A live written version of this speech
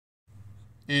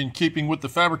In keeping with the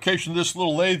fabrication of this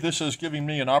little lathe, this is giving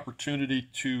me an opportunity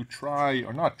to try,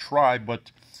 or not try,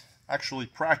 but actually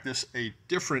practice a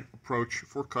different approach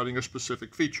for cutting a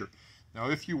specific feature. Now,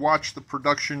 if you watch the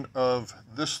production of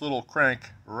this little crank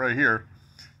right here,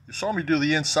 you saw me do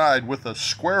the inside with a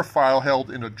square file held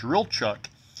in a drill chuck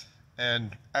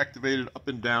and activated up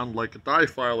and down like a die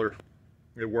filer.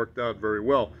 It worked out very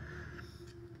well.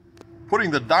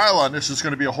 Putting the dial on this is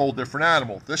going to be a whole different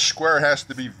animal. This square has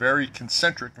to be very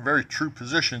concentric, very true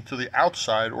position to the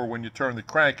outside, or when you turn the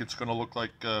crank, it's going to look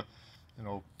like,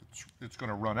 it's going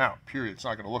to run out, period. It's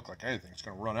not going to look like anything. It's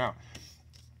going to run out.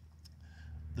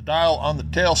 The dial on the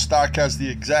tailstock has the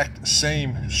exact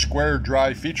same square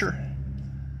drive feature.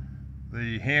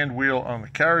 The hand wheel on the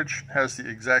carriage has the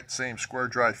exact same square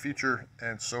drive feature,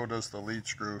 and so does the lead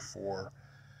screw for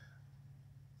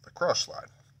the cross slide.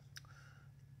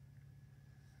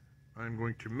 I'm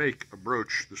going to make a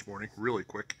broach this morning really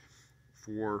quick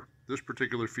for this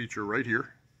particular feature right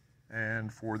here,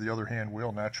 and for the other hand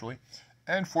wheel naturally,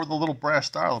 and for the little brass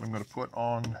dial that I'm going to put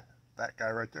on that guy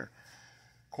right there.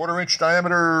 1/4 inch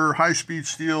diameter high-speed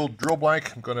steel drill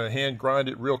blank. I'm going to hand grind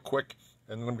it real quick,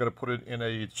 and then I'm going to put it in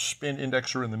a spin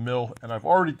indexer in the mill. And I've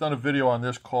already done a video on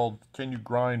this called "Can You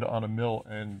Grind on a Mill?"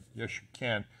 And yes, you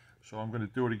can. So I'm going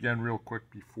to do it again real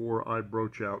quick before I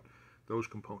broach out those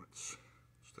components.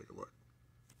 Let's take a look.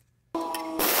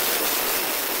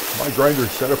 My grinder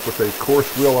is set up with a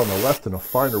coarse wheel on the left and a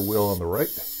finer wheel on the right.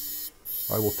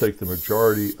 I will take the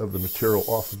majority of the material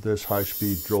off of this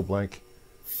high-speed drill blank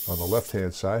on the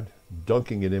left-hand side,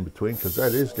 dunking it in between because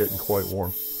that is getting quite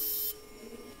warm.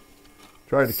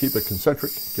 Trying to keep it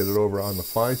concentric, get it over on the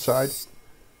fine side,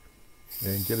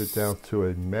 and get it down to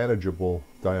a manageable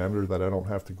diameter that I don't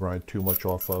have to grind too much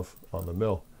off of on the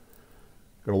mill.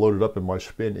 I'm going to load it up in my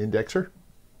spin indexer.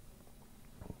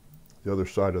 The other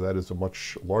side of that is a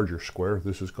much larger square.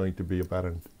 This is going to be about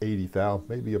an 80 thou,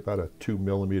 maybe about a 2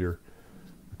 millimeter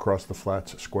across the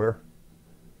flats square.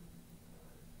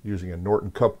 Using a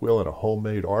Norton cup wheel and a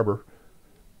homemade arbor,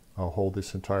 I'll hold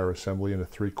this entire assembly in a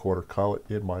 3/4 collet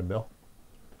in my mill.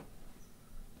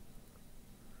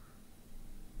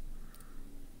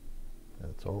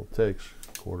 That's all it takes.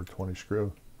 1/4 20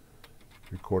 screw,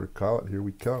 3/4 collet. Here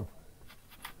we come.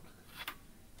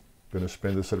 Going to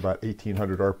spin this at about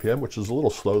 1800 RPM, which is a little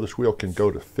slow. This wheel can go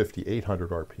to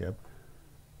 5800 RPM.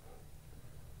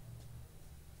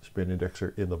 Spin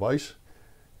indexer in the vise.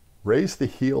 Raise the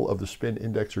heel of the spin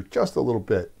indexer just a little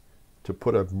bit to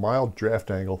put a mild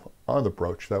draft angle on the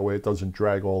broach. That way it doesn't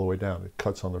drag all the way down. It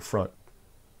cuts on the front.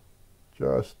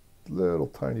 Just a little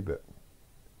tiny bit.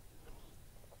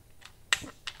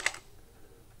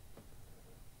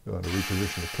 Going to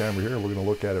reposition the camera here. We're going to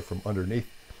look at it from underneath.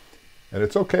 And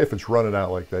it's okay if it's running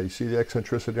out like that. You see the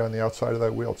eccentricity on the outside of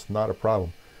that wheel? It's not a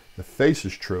problem. The face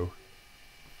is true.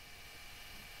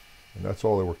 And that's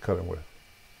all that we're cutting with.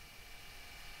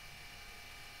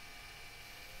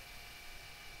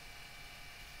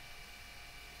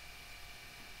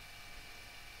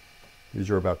 These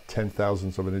are about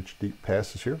 0.010 of an inch deep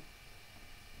passes here.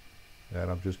 And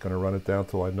I'm just going to run it down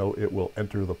till I know it will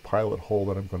enter the pilot hole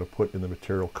that I'm going to put in the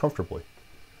material comfortably.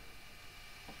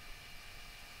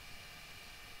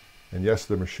 And yes,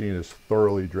 the machine is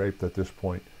thoroughly draped at this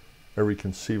point. Every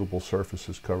conceivable surface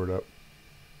is covered up.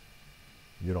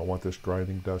 You don't want this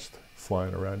grinding dust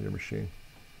flying around your machine.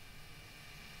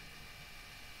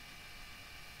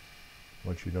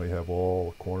 Once you know you have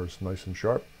all the corners nice and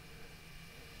sharp,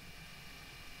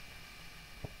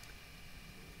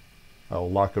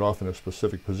 I'll lock it off in a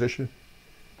specific position,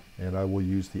 and I will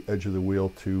use the edge of the wheel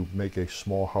to make a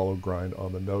small hollow grind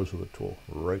on the nose of the tool,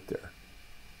 right there.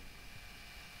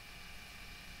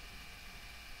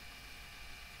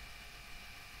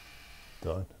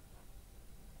 Done.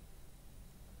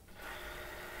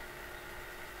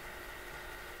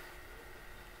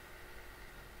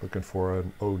 Looking for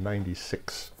an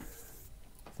 096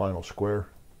 final square.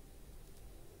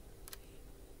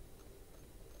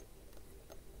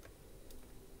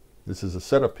 This is a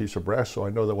setup piece of brass, so I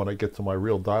know that when I get to my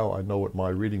real dial, I know what my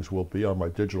readings will be on my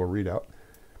digital readout.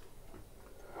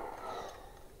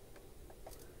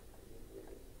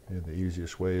 And the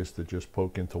easiest way is to just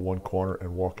poke into one corner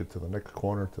and walk it to the next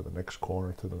corner, to the next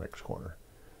corner, to the next corner.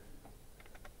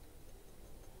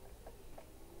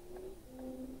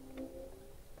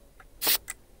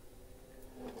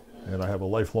 And I have a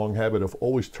lifelong habit of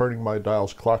always turning my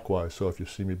dials clockwise, so if you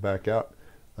see me back out,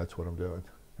 that's what I'm doing.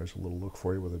 There's a little look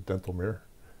for you with a dental mirror.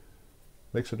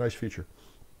 Makes a nice feature.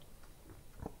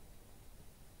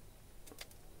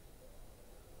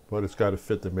 But it's got to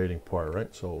fit the mating part,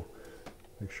 right? So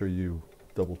make sure you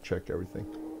double check everything.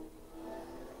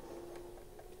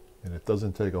 And it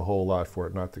doesn't take a whole lot for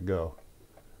it not to go.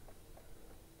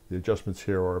 The adjustments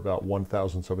here are about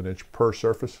 1/1000th of an inch per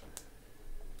surface,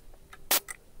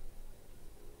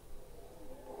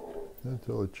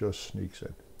 until it just sneaks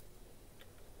in.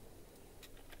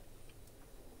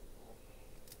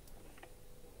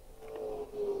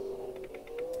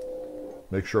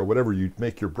 Make sure whatever you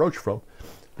make your broach from,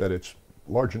 that it's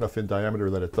large enough in diameter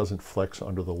that it doesn't flex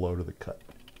under the load of the cut.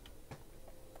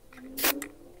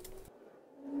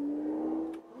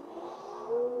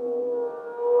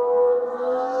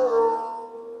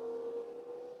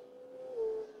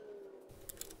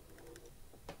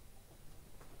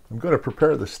 I'm going to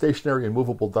prepare the stationary and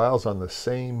movable dials on the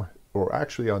same, or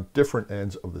actually on different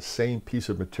ends of the same piece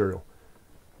of material.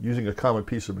 Using a common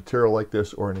piece of material like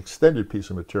this or an extended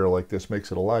piece of material like this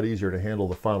makes it a lot easier to handle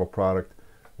the final product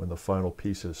when the final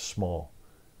piece is small.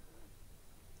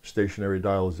 Stationary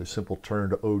dial is a simple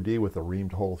turn to OD with a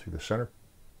reamed hole through the center.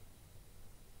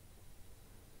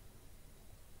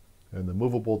 And the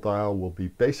movable dial will be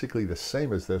basically the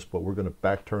same as this, but we're going to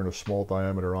back turn a small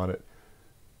diameter on it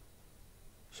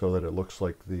so that it looks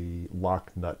like the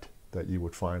lock nut that you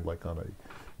would find like on a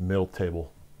mill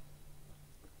table.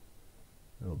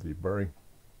 It'll deburring.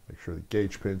 Make sure the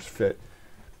gauge pins fit.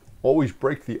 Always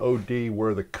break the OD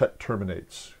where the cut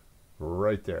terminates,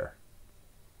 right there.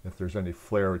 If there's any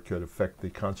flare, it could affect the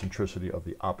concentricity of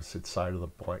the opposite side of the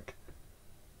blank.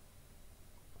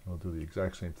 I'll do the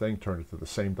exact same thing, turn it to the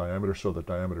same diameter so the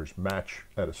diameters match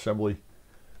at assembly.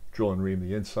 Drill and ream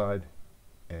the inside,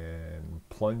 and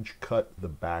plunge cut the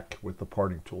back with the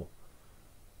parting tool.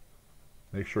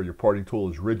 Make sure your parting tool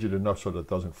is rigid enough so that it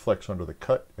doesn't flex under the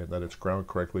cut and that it's ground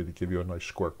correctly to give you a nice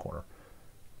square corner.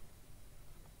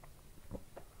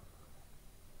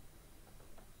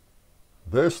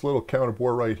 This little counter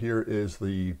bore right here is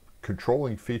the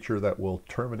controlling feature that will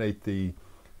terminate the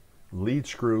lead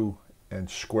screw and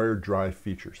square drive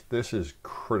features. This is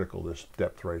critical, this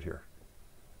depth right here.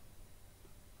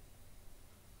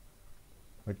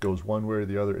 It goes one way or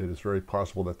the other. It is very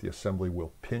possible that the assembly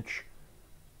will pinch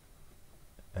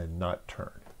and not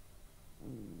turn.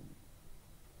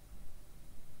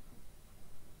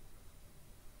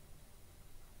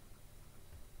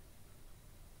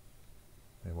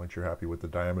 And once you're happy with the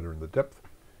diameter and the depth,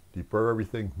 deburr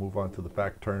everything, move on to the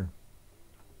back turn,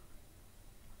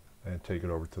 and take it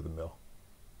over to the mill.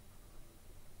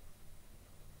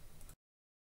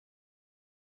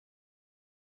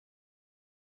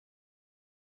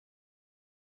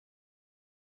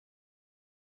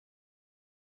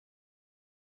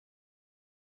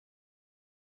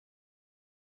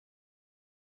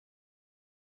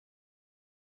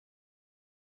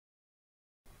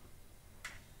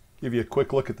 Give you a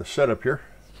quick look at the setup here.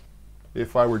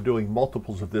 If I were doing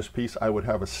multiples of this piece, I would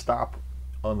have a stop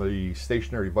on the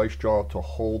stationary vice jaw to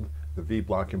hold the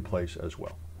V-block in place as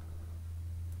well.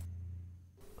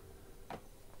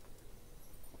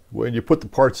 When you put the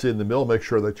parts in the mill, make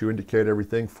sure that you indicate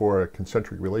everything for a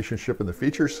concentric relationship in the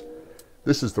features.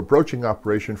 This is the broaching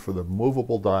operation for the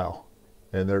movable dial,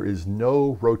 and there is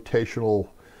no rotational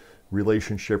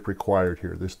relationship required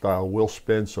here. This dial will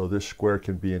spin, so this square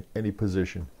can be in any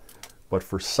position. But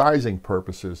for sizing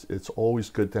purposes, it's always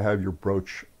good to have your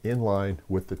broach in line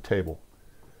with the table.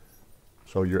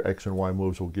 So your X and Y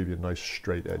moves will give you nice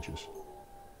straight edges.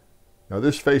 Now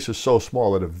this face is so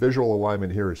small that a visual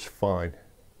alignment here is fine.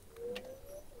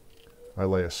 I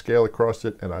lay a scale across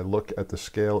it and I look at the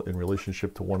scale in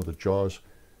relationship to one of the jaws.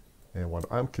 And when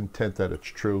I'm content that it's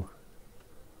true,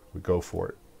 we go for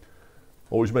it.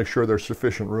 Always make sure there's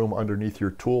sufficient room underneath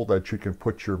your tool that you can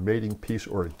put your mating piece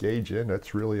or a gauge in.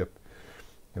 That's really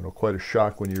quite a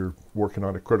shock when you're working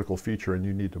on a critical feature and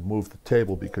you need to move the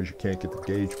table because you can't get the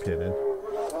gauge pin in.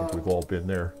 I think we've all been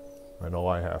there. I know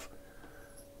I have.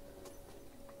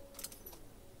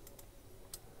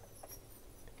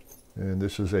 And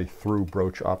this is a through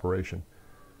broach operation.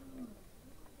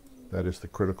 That is the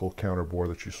critical counter bore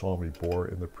that you saw me bore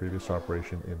in the previous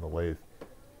operation in the lathe.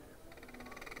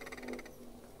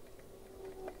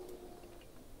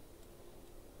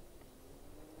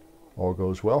 All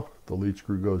goes well, the lead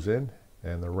screw goes in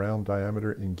and the round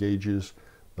diameter engages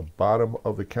the bottom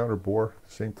of the counter bore. At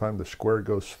the same time the square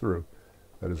goes through.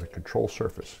 That is a control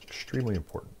surface, extremely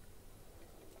important.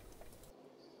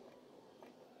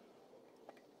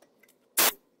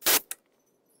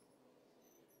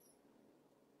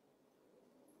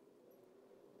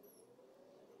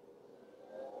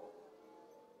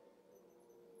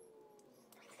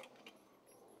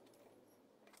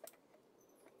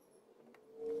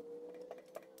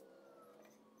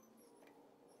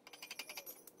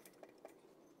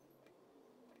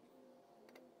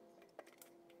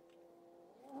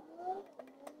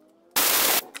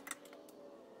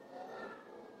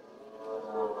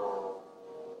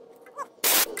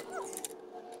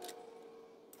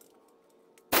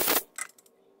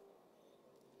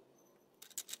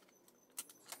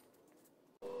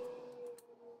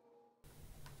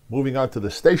 Moving on to the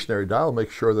stationary dial,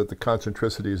 make sure that the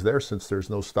concentricity is there since there's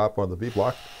no stop on the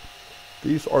V-block.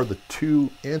 These are the 2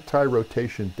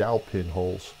 anti-rotation dowel pin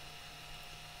holes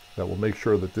that will make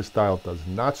sure that this dial does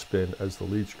not spin as the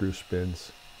lead screw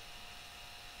spins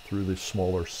through the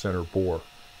smaller center bore.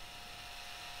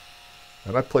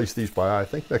 And I place these by eye. I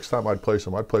think next time I'd place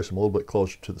them a little bit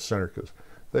closer to the center because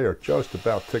they are just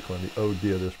about tickling the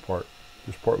OD of this part. If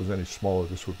this part was any smaller,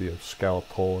 this would be a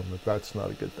scalloped hole, and that's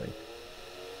not a good thing.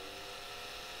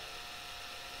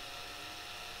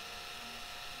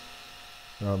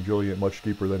 Now I'm drilling it much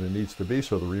deeper than it needs to be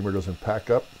so the reamer doesn't pack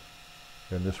up,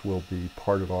 and this will be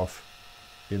parted off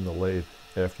in the lathe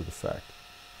after the fact.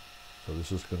 So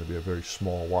this is going to be a very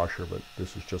small washer, but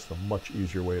this is just a much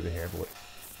easier way to handle it.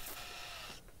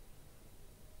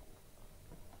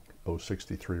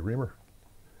 063 reamer.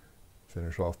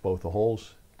 Finish off both the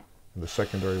holes, and the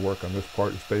secondary work on this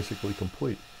part is basically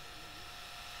complete.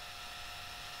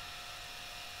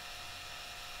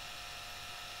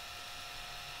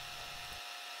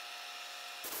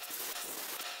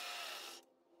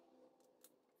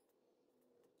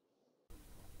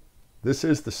 This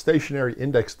is the stationary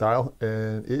index dial,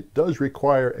 and it does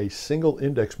require a single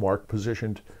index mark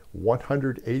positioned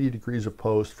 180 degrees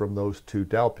opposed from those 2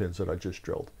 dowel pins that I just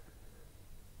drilled.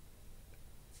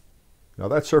 Now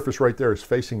that surface right there is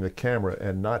facing the camera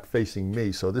and not facing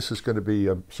me, so this is going to be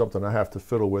something I have to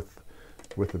fiddle with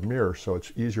a mirror, so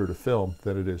it's easier to film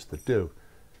than it is to do.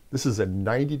 This is a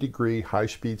 90-degree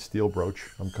high-speed steel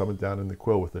broach. I'm coming down in the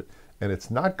quill with it. And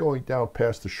it's not going down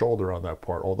past the shoulder on that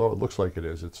part, although it looks like it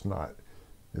is. It's not.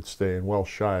 It's staying well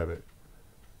shy of it.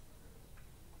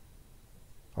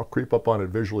 I'll creep up on it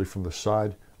visually from the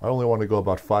side. I only want to go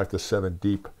about 5 to 7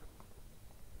 deep.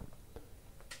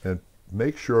 And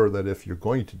make sure that if you're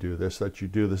going to do this, that you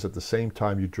do this at the same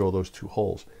time you drill those 2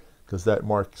 holes, because that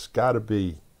mark's got to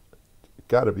be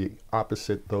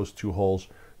opposite those 2 holes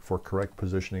for correct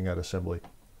positioning at assembly.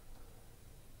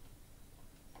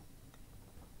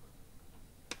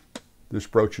 This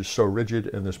broach is so rigid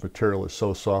and this material is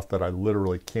so soft that I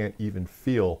literally can't even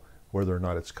feel whether or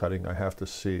not it's cutting. I have to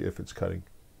see if it's cutting.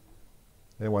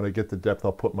 And when I get the depth,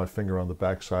 I'll put my finger on the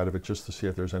back side of it just to see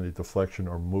if there's any deflection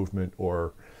or movement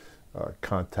or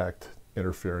contact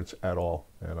interference at all.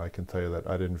 And I can tell you that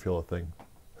I didn't feel a thing.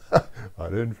 I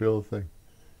didn't feel a thing.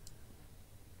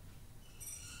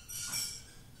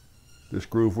 This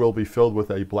groove will be filled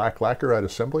with a black lacquer at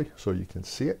assembly so you can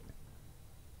see it.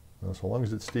 Now, so long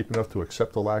as it's deep enough to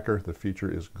accept the lacquer, the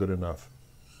feature is good enough.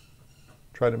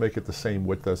 Try to make it the same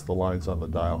width as the lines on the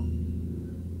dial,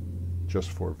 just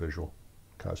for visual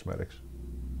cosmetics.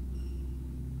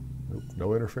 Nope,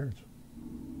 no interference.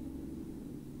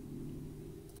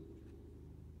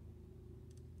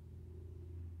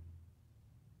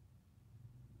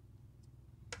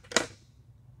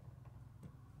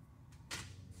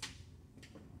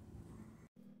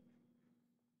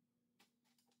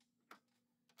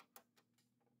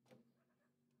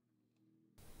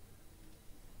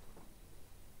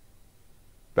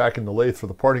 Back in the lathe for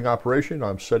the parting operation,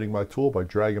 I'm setting my tool by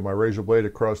dragging my razor blade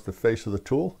across the face of the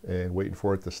tool and waiting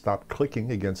for it to stop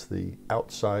clicking against the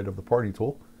outside of the parting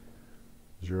tool.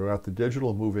 Zero out the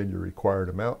digital, move in your required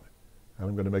amount. And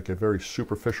I'm going to make a very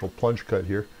superficial plunge cut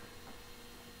here.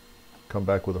 Come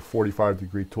back with a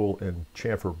 45-degree tool and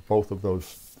chamfer both of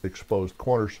those exposed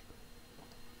corners.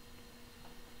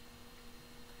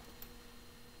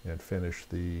 And finish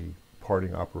the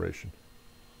parting operation.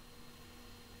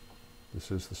 This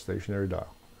is the stationary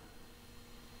dial.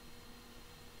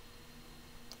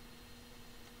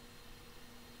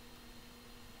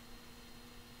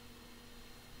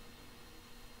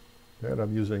 And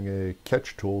I'm using a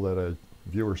catch tool that a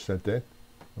viewer sent in.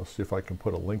 I'll see if I can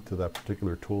put a link to that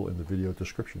particular tool in the video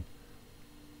description.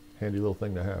 Handy little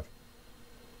thing to have.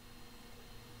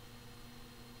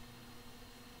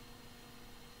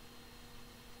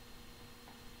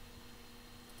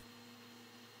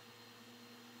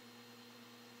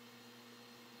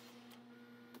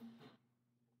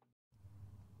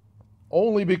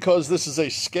 Only because this is a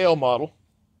scale model,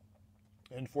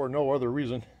 and for no other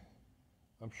reason.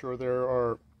 I'm sure there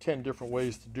are 10 different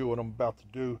ways to do what I'm about to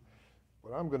do,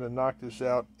 but I'm going to knock this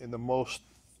out in the most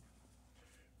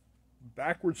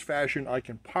backwards fashion I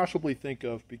can possibly think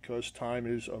of, because time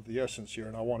is of the essence here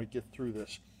and I want to get through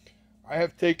this. I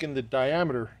have taken the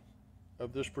diameter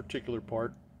of this particular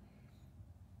part,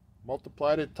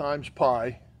 multiplied it times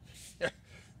pi,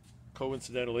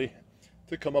 coincidentally,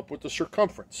 to come up with the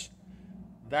circumference.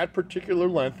 That particular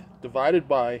length divided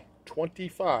by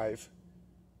 25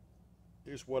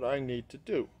 is what I need to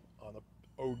do on the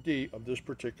OD of this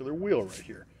particular wheel right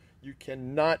here. You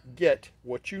cannot get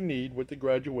what you need with the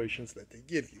graduations that they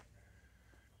give you.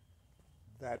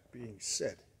 That being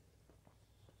said,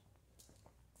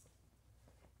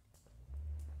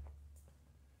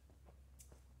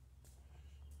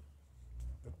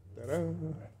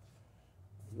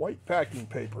 white packing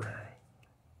paper.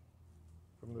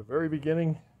 From the very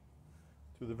beginning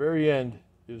to the very end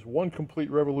is one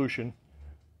complete revolution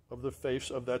of the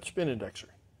face of that spin indexer.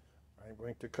 I'm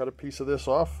going to cut a piece of this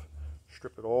off,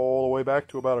 strip it all the way back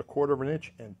to about 1/4 of an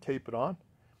inch and tape it on.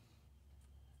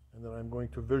 And then I'm going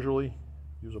to visually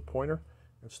use a pointer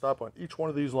and stop on each one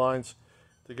of these lines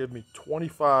to give me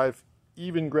 25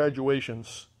 even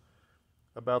graduations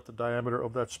about the diameter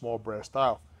of that small brass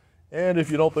dial. And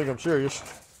if you don't think I'm serious,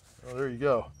 well, there you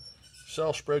go.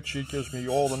 Excel spreadsheet gives me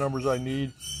all the numbers I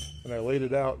need, and I laid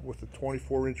it out with a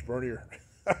 24-inch vernier.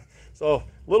 So a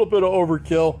little bit of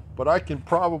overkill, but I can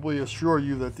probably assure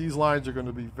you that these lines are going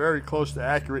to be very close to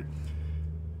accurate.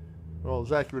 Well,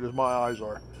 as accurate as my eyes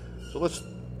are. So let's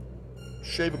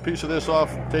shave a piece of this off,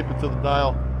 tape it to the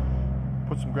dial,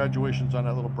 put some graduations on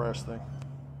that little brass thing.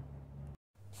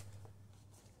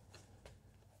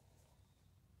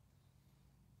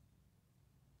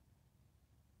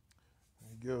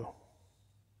 There you go.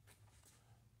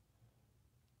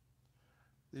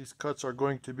 These cuts are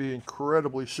going to be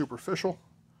incredibly superficial,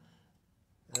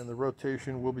 and the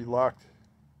rotation will be locked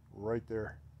right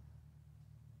there.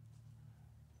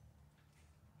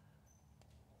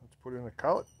 Let's put in a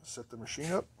collet, set the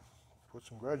machine up, put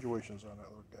some graduations on that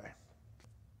little guy.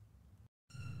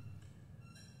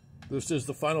 This is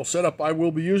the final setup I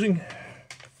will be using.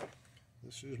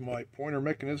 This is my pointer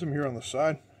mechanism here on the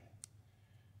side.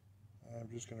 I'm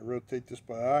just going to rotate this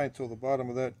by eye until the bottom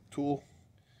of that tool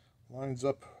lines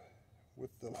up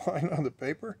with the line on the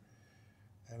paper,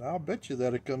 and I'll bet you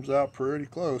that it comes out pretty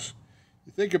close.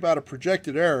 You think about a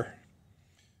projected error,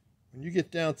 when you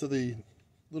get down to the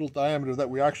little diameter that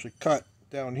we actually cut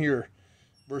down here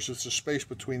versus the space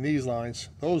between these lines,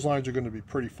 those lines are going to be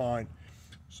pretty fine.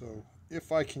 So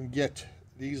if I can get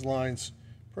these lines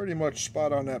pretty much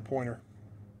spot on that pointer,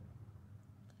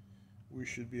 we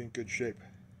should be in good shape.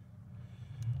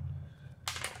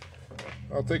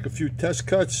 I'll take a few test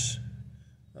cuts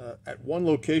at one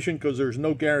location because there's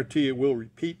no guarantee it will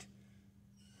repeat.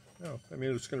 No, I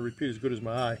mean, it's going to repeat as good as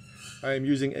my eye. I am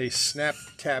using a snap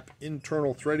tap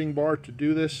internal threading bar to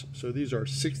do this. So these are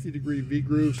 60-degree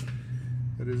V-grooves.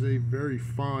 That is a very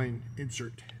fine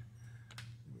insert.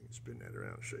 Let me spin that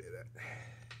around and show you that.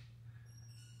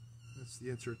 That's the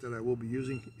insert that I will be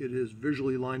using. It is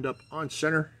visually lined up on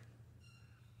center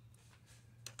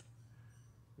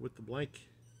with the blank.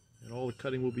 And all the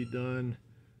cutting will be done.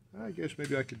 I guess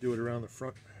maybe I could do it around the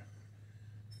front.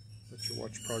 Let you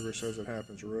watch progress as it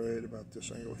happens right about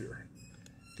this angle here.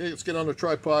 Okay, let's get on the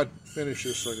tripod, finish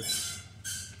this sucker.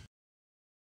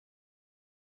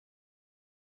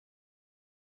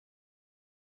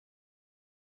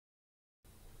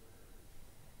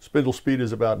 Spindle speed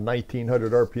is about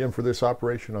 1900 RPM for this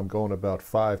operation. I'm going about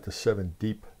 5 to 7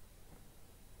 deep.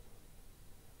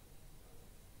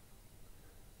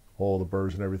 All the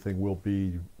burrs and everything will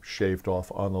be shaved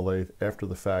off on the lathe after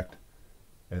the fact,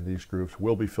 and these grooves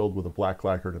will be filled with a black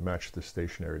lacquer to match the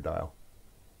stationary dial.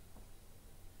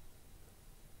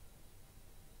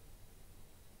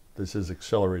 This is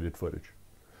accelerated footage.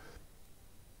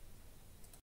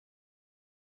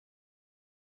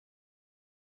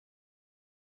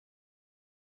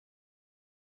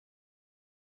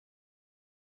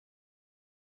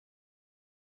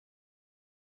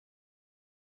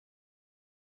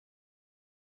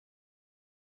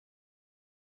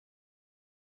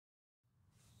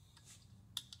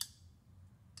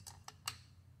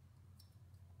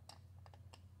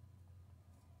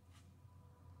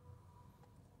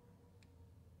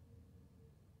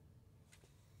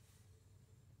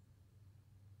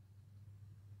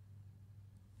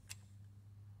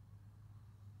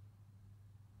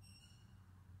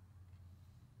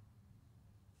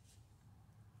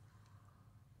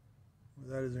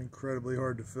 That is incredibly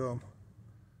hard to film.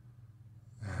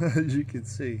 As you can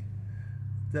see,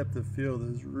 depth of field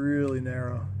is really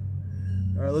narrow.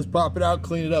 All right, let's pop it out,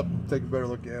 clean it up, and take a better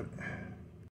look at it.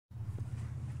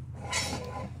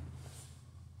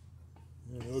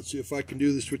 Let's see if I can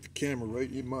do this with the camera right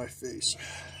in my face.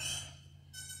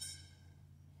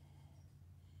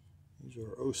 These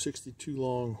are 0.62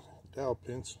 long dowel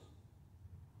pins.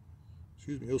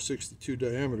 Excuse me, 0.62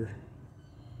 diameter.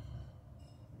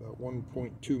 About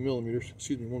 1.2 millimeters,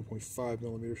 excuse me, 1.5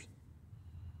 millimeters.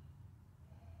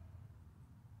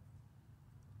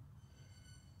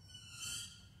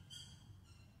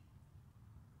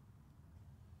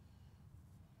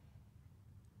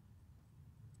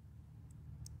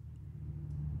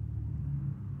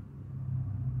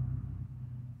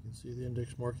 See the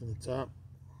index marking the top.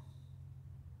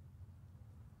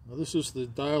 Now this is the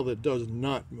dial that does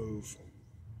not move.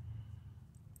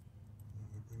 I'm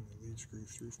going to bring the lead screw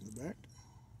through from the back.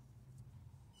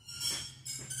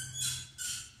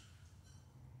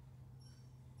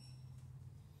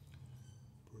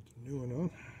 Put the new one on.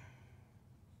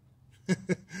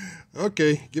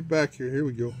 Okay, get back here. Here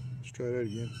we go. Let's try that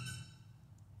again.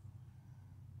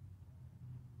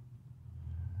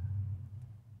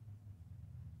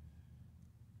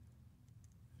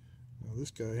 Now this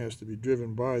guy has to be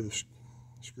driven by the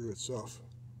screw itself.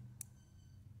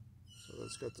 So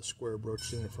that's got the square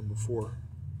broach in it from before.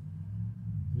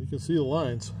 You can see the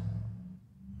lines.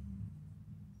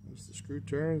 As the screw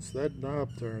turns, that knob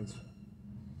turns.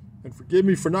 And forgive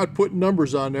me for not putting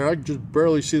numbers on there. I can just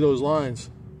barely see those lines.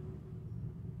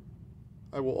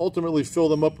 I will ultimately fill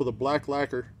them up with a black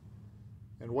lacquer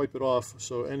and wipe it off,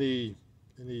 so any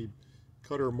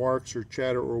cutter marks or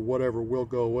chatter or whatever will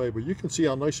go away. But you can see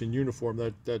how nice and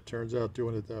uniform that turns out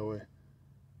doing it that way.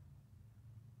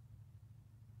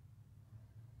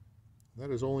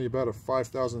 That is only about a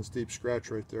 5/1000 deep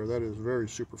scratch right there. That is very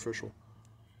superficial.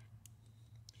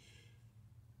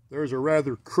 There's a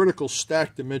rather critical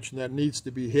stack dimension that needs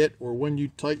to be hit, or when you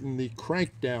tighten the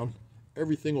crank down,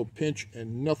 everything will pinch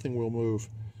and nothing will move.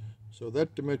 So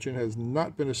that dimension has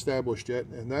not been established yet,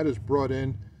 and that is brought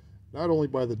in not only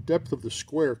by the depth of the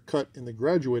square cut in the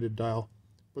graduated dial,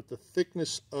 but the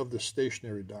thickness of the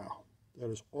stationary dial. That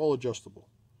is all adjustable.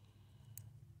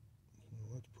 So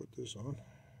let's put this on.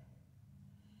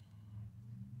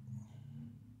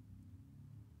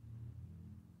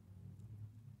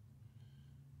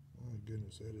 My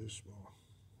goodness, that is small.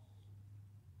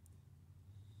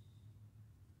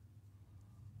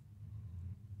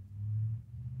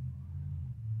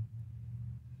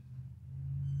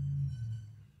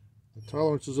 The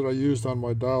tolerances that I used on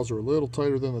my dials are a little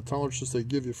tighter than the tolerances they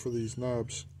give you for these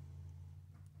knobs.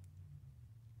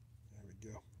 There we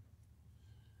go.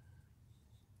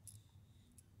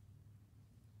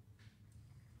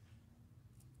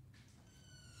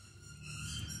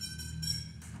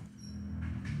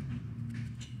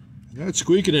 And that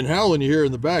squeaking and howling you hear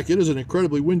in the back, it is an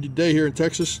incredibly windy day here in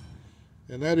Texas.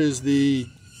 And that is the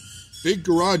big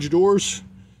garage doors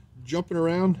jumping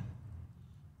around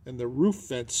and the roof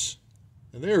vents.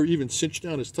 And they're even cinched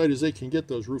down as tight as they can get,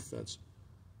 those roof vents.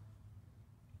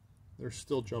 They're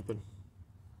still jumping.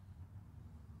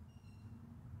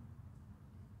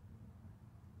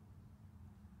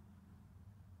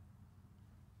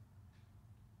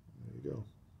 There you go.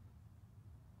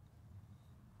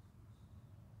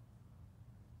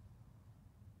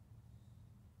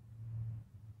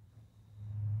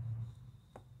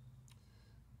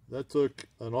 That took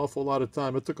an awful lot of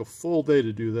time. It took a full day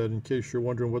to do that, in case you're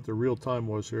wondering what the real time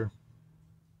was here.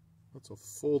 That's a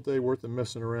full day worth of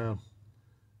messing around.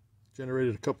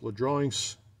 Generated a couple of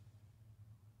drawings.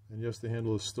 And yes, the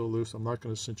handle is still loose. I'm not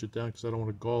going to cinch it down because I don't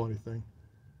want to gall anything.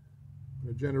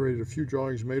 I generated a few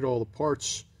drawings, made all the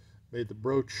parts, made the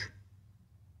broach.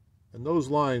 And those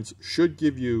lines should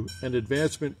give you an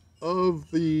advancement of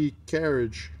the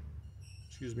carriage,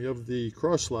 of the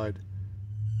cross slide.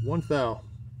 1 thou.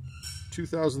 2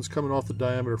 thousandths coming off the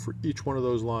diameter for each one of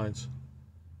those lines.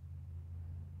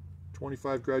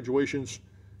 25 graduations,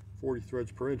 40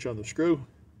 threads per inch on the screw,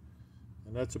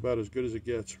 and that's about as good as it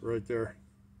gets right there.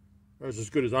 That's as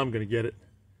good as I'm going to get it.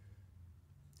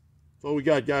 That's all we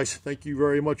got, guys. Thank you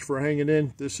very much for hanging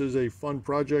in. This is a fun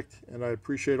project, and I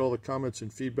appreciate all the comments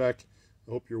and feedback.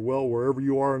 I hope you're well wherever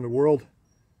you are in the world.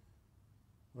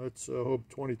 Let's hope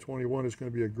 2021 is going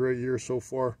to be a great year so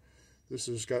far. This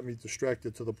has got me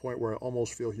distracted to the point where I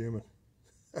almost feel human.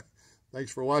 Thanks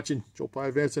for watching. Joe Pye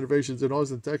Advanced Innovations in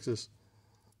Austin, Texas.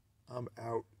 I'm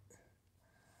out.